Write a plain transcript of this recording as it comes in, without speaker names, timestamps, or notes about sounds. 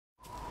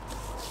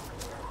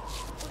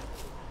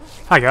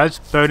Hi guys,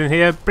 Boden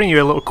here, bringing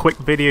you a little quick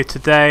video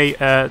today.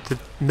 The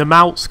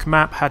Namalsk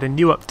map had a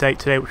new update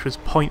today which was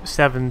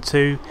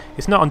 0.72.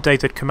 It's not on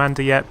DayZ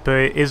Commander yet, but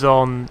it is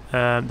on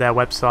their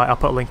website. I'll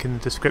put a link in the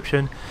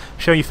description. I'm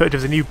showing you footage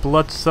of the new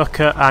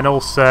Bloodsucker and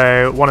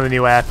also one of the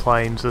new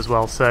airplanes as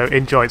well, so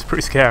enjoy, it's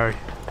pretty scary.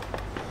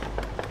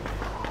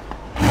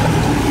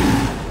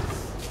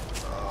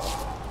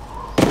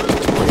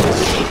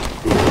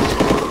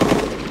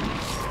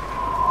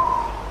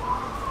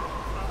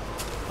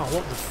 Oh,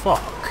 what the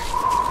fuck?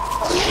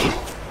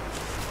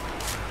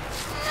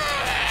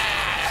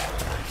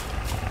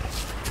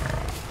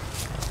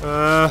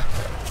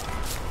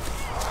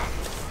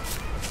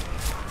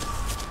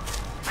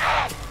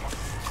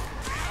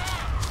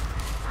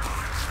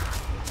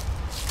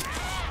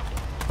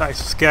 That is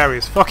scary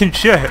as fucking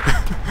shit. The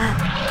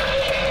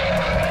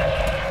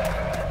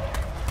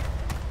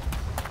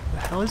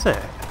hell is it?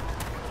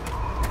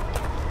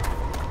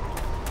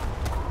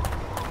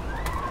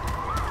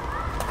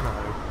 No.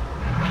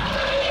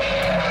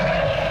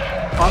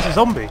 Oh, it's a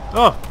zombie.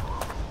 Oh.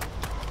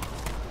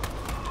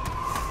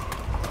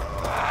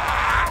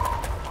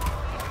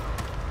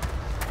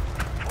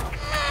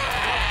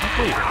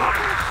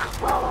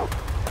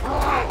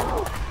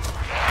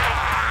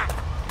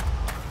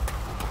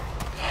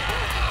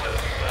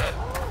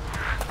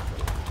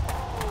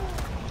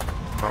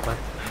 Not there.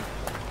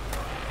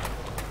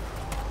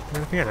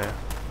 Anything in here?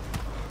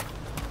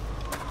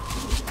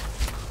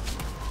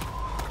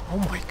 Oh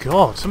my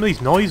god, some of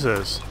these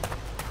noises.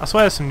 I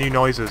swear there's some new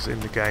noises in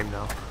the game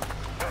now.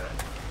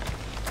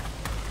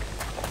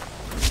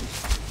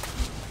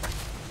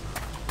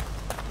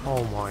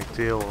 Oh my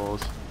dear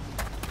lord.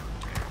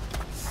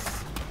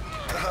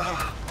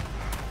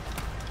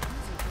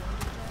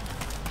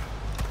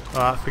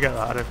 Forget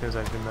that, I don't think there's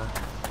anything there.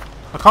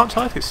 I can't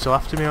tell if it's still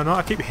after me or not,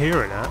 I keep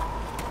hearing it.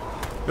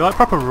 It like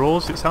proper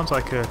roars, it sounds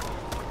like a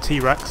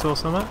T-Rex or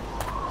something.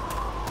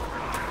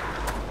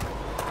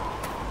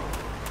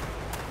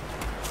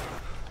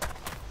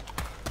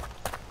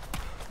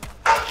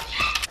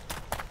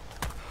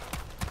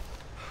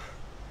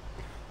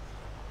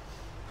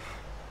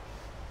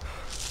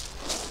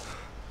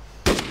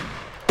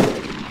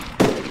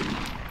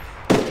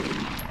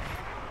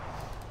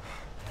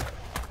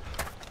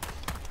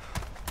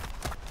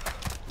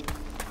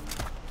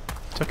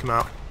 Took him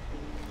out.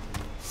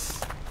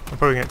 I'm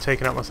probably going to get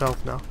taken out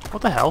myself now.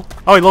 What the hell?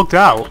 Oh, he logged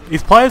out.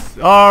 His players?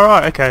 Oh,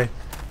 right, okay.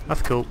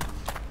 That's cool.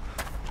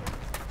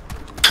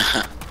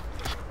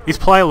 His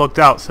player logged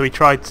out, so he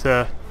tried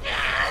to...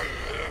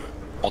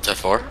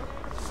 Multi-4?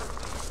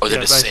 Oh, yeah,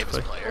 did it save his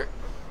player?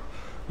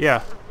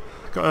 Yeah.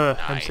 Got a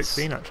Nice.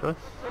 M16 actually.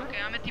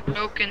 Okay, I'm at the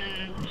broken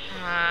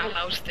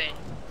house thing.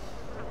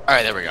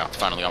 Alright, there we go.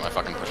 Finally got my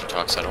fucking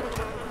push-to-talk settled.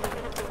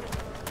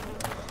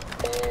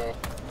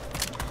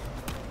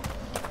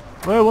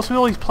 Whoa, what's with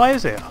all these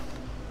players here?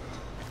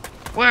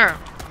 Where?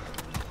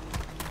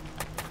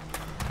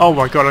 Oh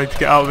my god, I need to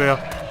get out of here.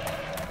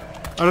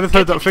 I never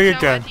heard that thing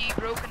again. Get to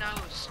the broken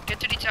house. Get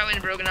to the tower in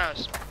the broken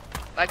house.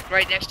 Like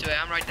right next to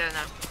it. I'm right there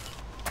now.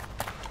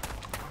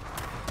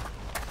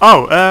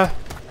 Oh,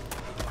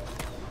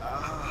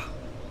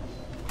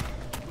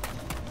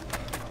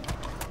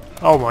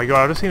 oh my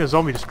god, I just seen a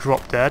zombie just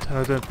drop dead, and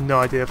I have no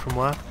idea from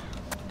where.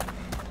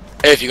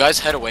 Hey, if you guys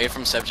head away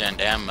from Seb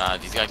Jandam,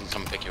 these guys can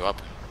come pick you up.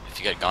 If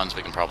you get guns,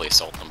 we can probably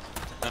assault them.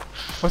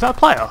 Was that a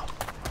player?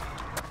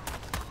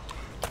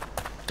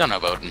 Don't know,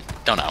 Bowden.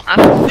 Don't know.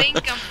 I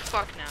think I'm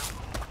fucked now.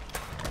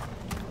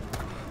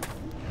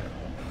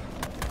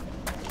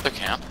 The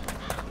camp.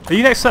 Are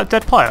you next to that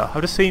dead player? I've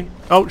just seen...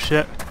 Oh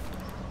shit.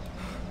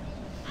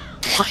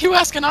 Why are you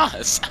asking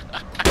us?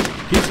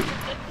 There's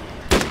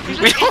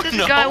We like don't this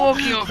know. guy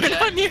walking over We're there.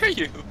 not near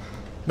you.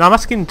 No, I'm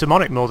asking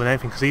Demonic more than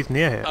anything, because he's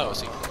near here. Oh,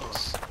 so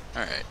close.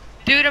 Alright.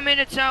 Dude, I'm in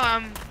the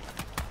tower.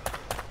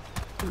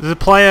 There's a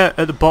player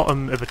at the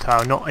bottom of a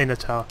tower, not in a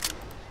tower.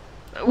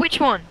 Which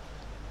one?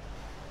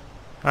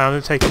 I'm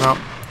gonna take him out.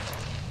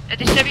 At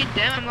the 7th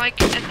dam. I'm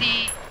like at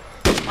the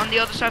on the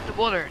other side of the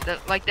water.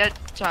 That like that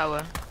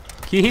tower.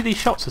 Can you hear these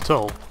shots at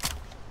all?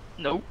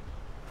 Nope.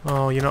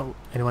 Oh, you're not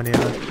anywhere near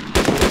there.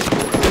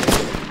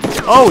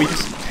 Oh, he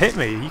just hit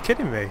me. Are you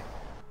kidding me?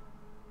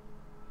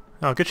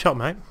 Oh, good shot,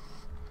 mate.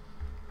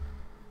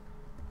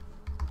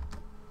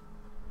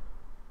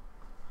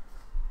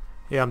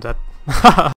 Yeah, I'm dead.